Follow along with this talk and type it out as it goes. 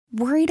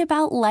Worried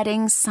about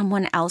letting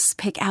someone else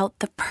pick out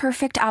the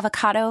perfect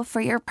avocado for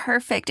your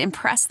perfect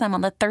impress them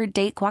on the third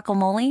date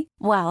guacamole?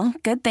 Well,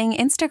 good thing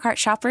Instacart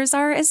shoppers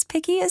are as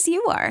picky as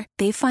you are.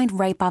 They find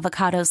ripe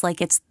avocados like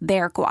it's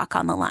their guac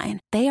on the line.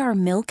 They are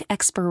milk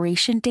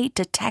expiration date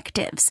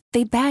detectives.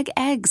 They bag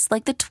eggs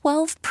like the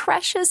 12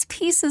 precious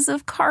pieces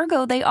of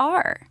cargo they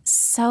are.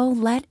 So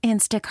let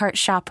Instacart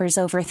shoppers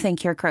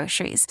overthink your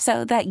groceries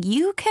so that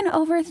you can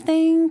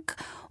overthink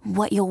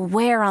what you'll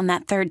wear on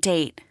that third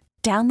date.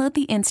 Download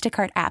the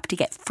Instacart app to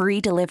get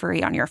free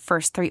delivery on your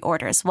first 3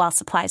 orders while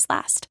supplies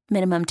last.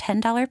 Minimum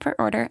 $10 per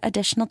order.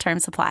 Additional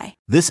terms apply.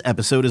 This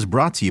episode is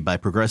brought to you by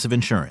Progressive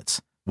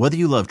Insurance. Whether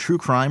you love true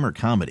crime or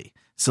comedy,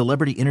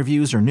 celebrity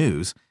interviews or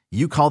news,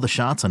 you call the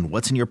shots on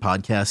what's in your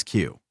podcast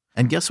queue.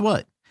 And guess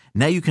what?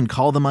 Now you can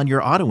call them on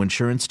your auto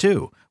insurance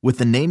too with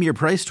the Name Your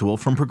Price tool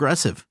from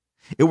Progressive.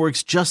 It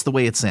works just the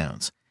way it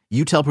sounds.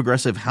 You tell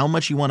Progressive how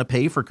much you want to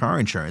pay for car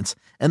insurance,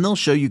 and they'll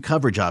show you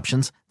coverage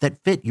options that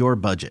fit your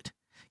budget.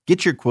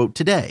 Get your quote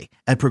today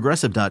at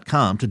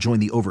Progressive.com to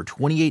join the over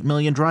 28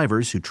 million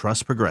drivers who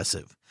trust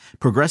Progressive.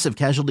 Progressive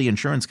Casualty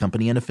Insurance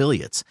Company and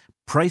Affiliates.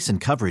 Price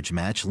and coverage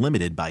match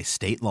limited by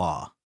state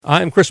law.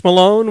 I'm Chris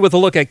Malone with a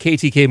look at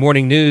KTK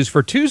Morning News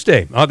for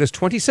Tuesday, August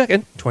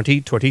 22nd,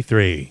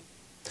 2023.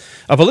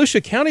 A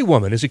Volusia County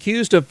woman is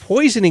accused of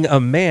poisoning a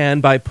man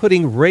by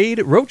putting Raid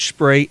roach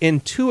spray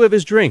in 2 of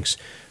his drinks.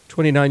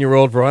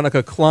 29-year-old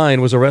Veronica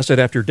Klein was arrested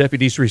after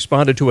deputies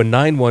responded to a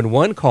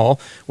 911 call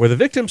where the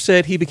victim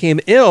said he became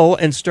ill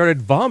and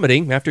started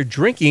vomiting after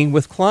drinking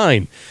with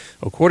Klein.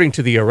 According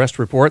to the arrest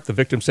report, the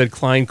victim said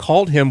Klein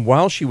called him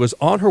while she was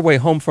on her way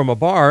home from a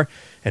bar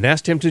and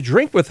asked him to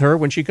drink with her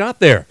when she got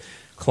there.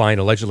 Klein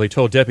allegedly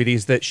told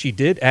deputies that she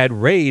did add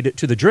Raid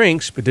to the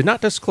drinks but did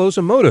not disclose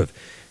a motive.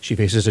 She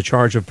faces a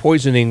charge of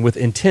poisoning with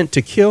intent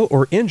to kill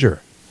or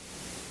injure.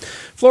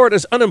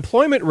 Florida's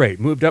unemployment rate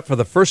moved up for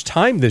the first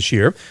time this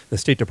year. The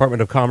State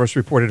Department of Commerce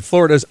reported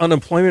Florida's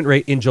unemployment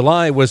rate in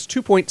July was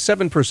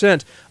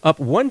 2.7%, up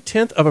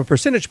 0.1 of a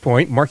percentage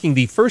point, marking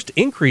the first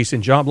increase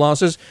in job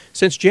losses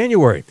since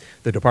January.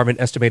 The department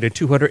estimated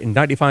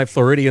 295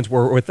 Floridians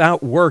were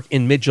without work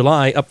in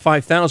mid-July, up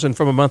 5,000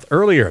 from a month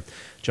earlier.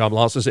 Job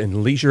losses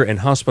in leisure and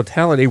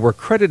hospitality were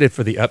credited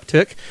for the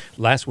uptick.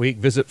 Last week,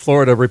 Visit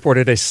Florida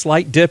reported a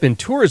slight dip in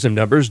tourism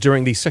numbers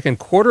during the second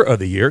quarter of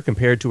the year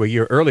compared to a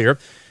year earlier.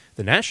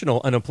 The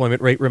national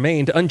unemployment rate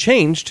remained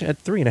unchanged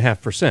at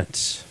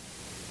 3.5%.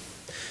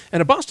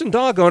 And a Boston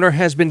dog owner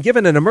has been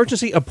given an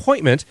emergency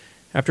appointment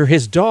after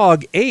his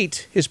dog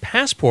ate his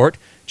passport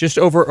just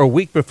over a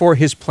week before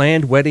his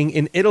planned wedding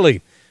in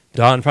Italy.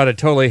 Don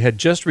Fradatole had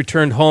just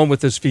returned home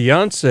with his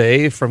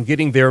fiancée from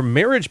getting their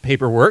marriage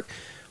paperwork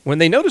when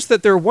they noticed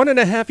that their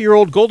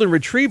 1.5-year-old golden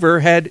retriever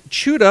had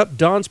chewed up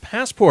Don's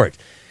passport.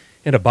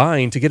 In a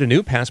bind to get a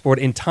new passport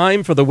in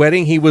time for the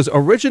wedding, he was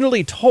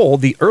originally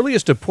told the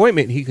earliest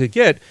appointment he could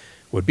get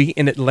would be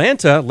in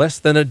Atlanta less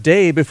than a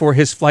day before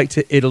his flight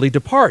to Italy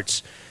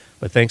departs.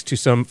 But thanks to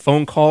some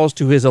phone calls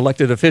to his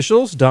elected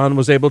officials, Don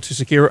was able to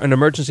secure an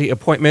emergency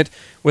appointment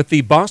with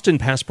the Boston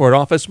Passport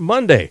Office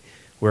Monday,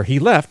 where he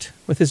left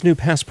with his new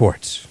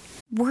passport.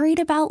 Worried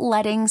about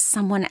letting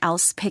someone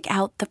else pick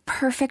out the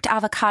perfect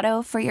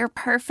avocado for your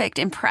perfect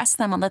impress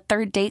them on the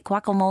third date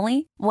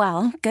guacamole?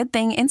 Well, good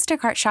thing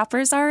Instacart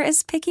shoppers are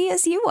as picky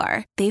as you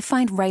are. They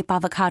find ripe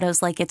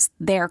avocados like it's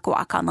their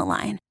guac on the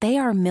line. They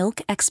are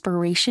milk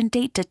expiration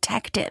date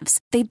detectives.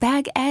 They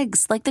bag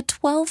eggs like the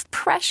 12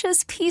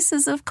 precious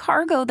pieces of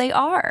cargo they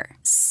are.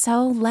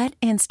 So let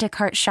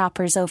Instacart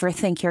shoppers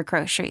overthink your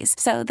groceries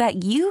so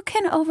that you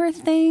can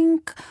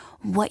overthink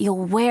what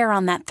you'll wear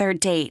on that third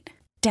date.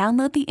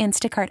 Download the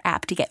Instacart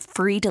app to get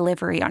free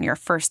delivery on your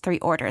first 3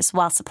 orders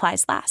while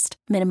supplies last.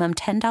 Minimum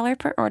 $10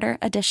 per order.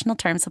 Additional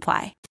terms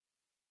apply.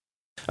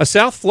 A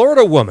South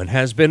Florida woman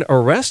has been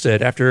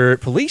arrested after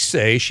police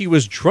say she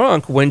was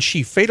drunk when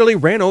she fatally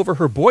ran over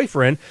her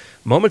boyfriend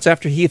moments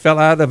after he fell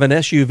out of an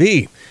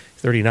SUV.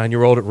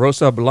 39-year-old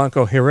Rosa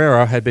Blanco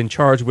Herrera had been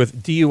charged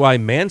with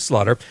DUI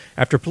manslaughter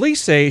after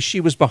police say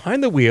she was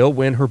behind the wheel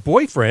when her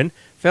boyfriend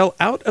fell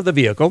out of the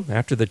vehicle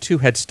after the two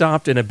had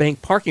stopped in a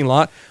bank parking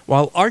lot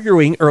while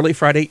arguing early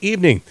Friday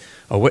evening.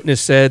 A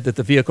witness said that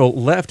the vehicle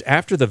left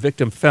after the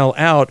victim fell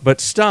out but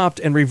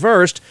stopped and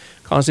reversed,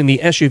 causing the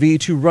SUV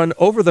to run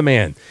over the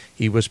man.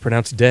 He was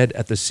pronounced dead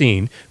at the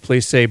scene.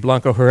 Police say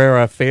Blanco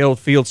Herrera failed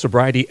field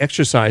sobriety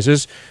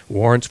exercises.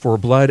 Warrants for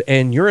blood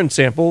and urine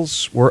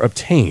samples were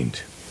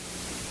obtained.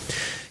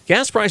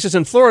 Gas prices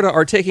in Florida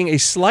are taking a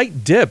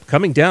slight dip,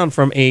 coming down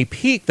from a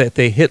peak that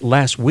they hit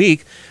last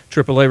week.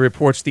 AAA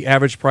reports the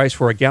average price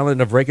for a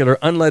gallon of regular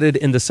unleaded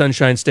in the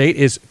Sunshine State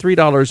is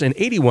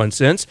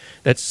 $3.81.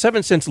 That's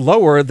 7 cents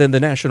lower than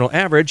the national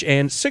average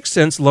and 6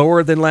 cents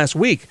lower than last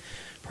week.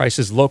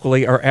 Prices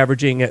locally are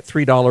averaging at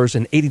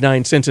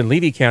 $3.89 in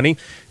Levy County,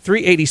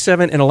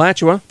 $3.87 in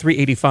Alachua,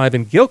 $3.85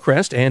 in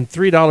Gilcrest, and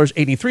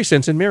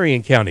 $3.83 in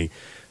Marion County.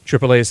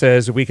 AAA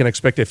says we can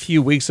expect a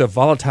few weeks of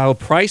volatile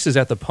prices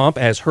at the pump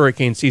as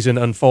hurricane season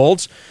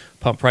unfolds.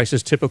 Pump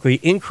prices typically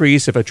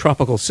increase if a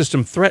tropical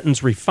system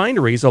threatens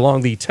refineries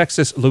along the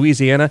Texas,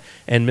 Louisiana,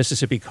 and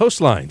Mississippi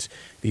coastlines.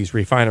 These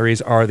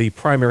refineries are the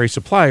primary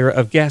supplier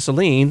of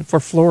gasoline for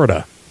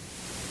Florida.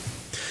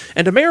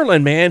 And a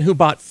Maryland man who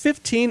bought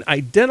 15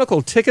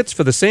 identical tickets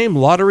for the same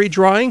lottery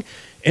drawing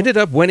ended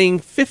up winning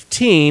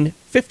 15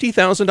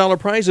 $50,000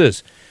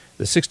 prizes.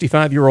 The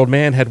 65-year-old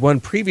man had won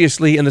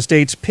previously in the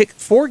state's Pick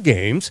 4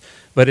 games,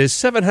 but his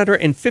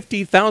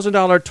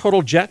 $750,000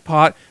 total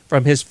jackpot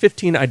from his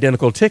 15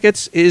 identical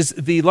tickets is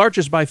the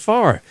largest by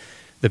far.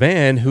 The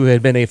man, who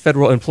had been a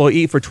federal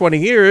employee for 20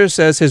 years,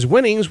 says his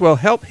winnings will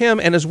help him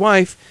and his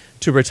wife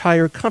to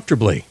retire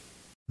comfortably.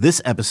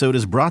 This episode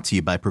is brought to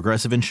you by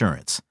Progressive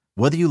Insurance.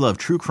 Whether you love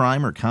true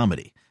crime or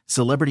comedy,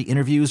 celebrity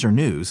interviews or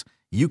news,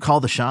 you call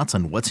the shots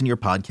on what's in your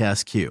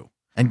podcast queue.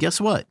 And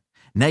guess what?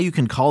 Now you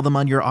can call them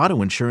on your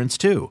auto insurance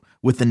too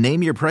with the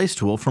Name Your Price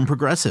tool from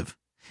Progressive.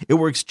 It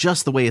works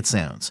just the way it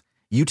sounds.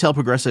 You tell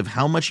Progressive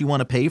how much you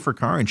want to pay for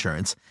car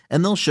insurance,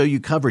 and they'll show you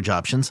coverage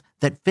options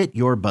that fit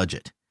your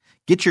budget.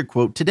 Get your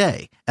quote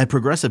today at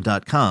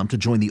Progressive.com to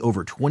join the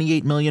over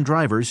 28 million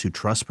drivers who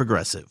trust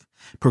Progressive.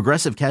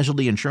 Progressive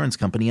Casualty Insurance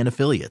Company and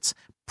Affiliates.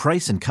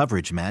 Price and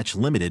coverage match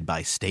limited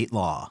by state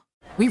law.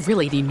 We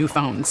really need new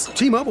phones.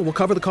 T-Mobile will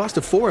cover the cost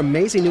of 4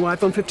 amazing new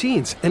iPhone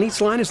 15s, and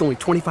each line is only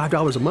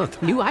 $25 a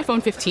month. New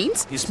iPhone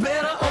 15s? It's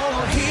better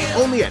over here.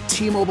 Only at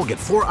T-Mobile, get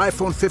 4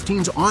 iPhone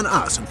 15s on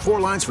us and 4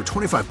 lines for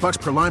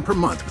 $25 per line per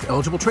month with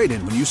eligible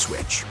trade-in when you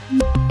switch.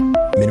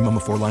 Minimum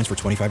of 4 lines for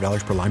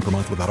 $25 per line per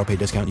month with autopay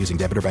discount using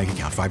debit or bank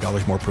account.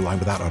 $5 more per line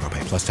without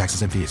autopay, plus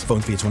taxes and fees. Phone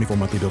fee at 24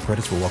 monthly bill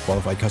credits for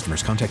well-qualified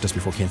customers. Contact us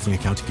before canceling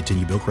account to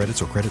continue bill credits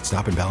or credit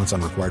stop and balance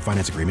on required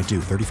finance agreement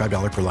due.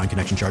 $35 per line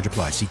connection charge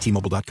applies. See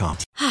T-Mobile.com.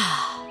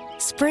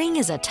 Spring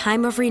is a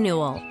time of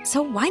renewal,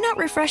 so why not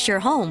refresh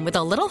your home with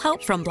a little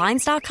help from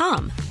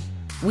Blinds.com?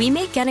 We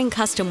make getting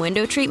custom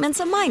window treatments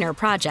a minor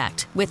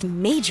project with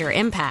major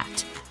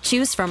impact.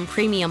 Choose from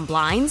premium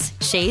blinds,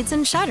 shades,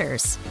 and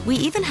shutters. We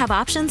even have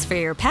options for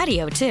your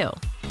patio, too.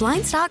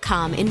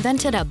 Blinds.com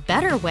invented a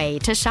better way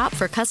to shop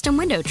for custom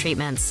window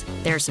treatments.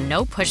 There's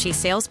no pushy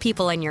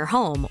salespeople in your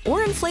home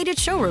or inflated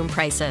showroom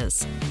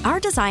prices. Our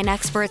design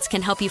experts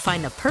can help you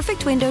find the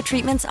perfect window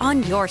treatments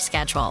on your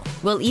schedule.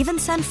 We'll even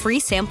send free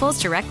samples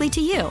directly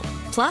to you.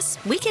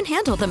 Plus, we can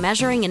handle the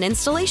measuring and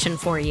installation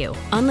for you.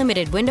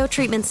 Unlimited window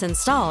treatments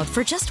installed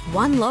for just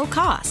one low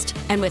cost.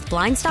 And with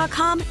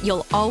Blinds.com,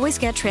 you'll always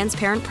get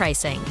transparent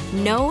pricing.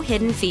 No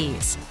hidden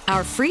fees.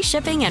 Our free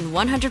shipping and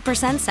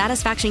 100%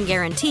 satisfaction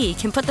guarantee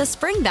can put the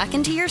spring back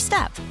into your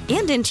step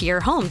and into your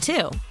home,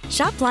 too.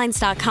 Shop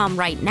Blinds.com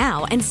right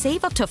now and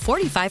save up to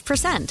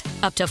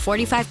 45%. Up to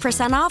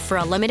 45% off for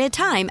a limited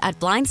time at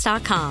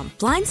Blinds.com.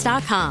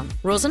 Blinds.com.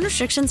 Rules and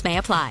restrictions may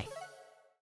apply.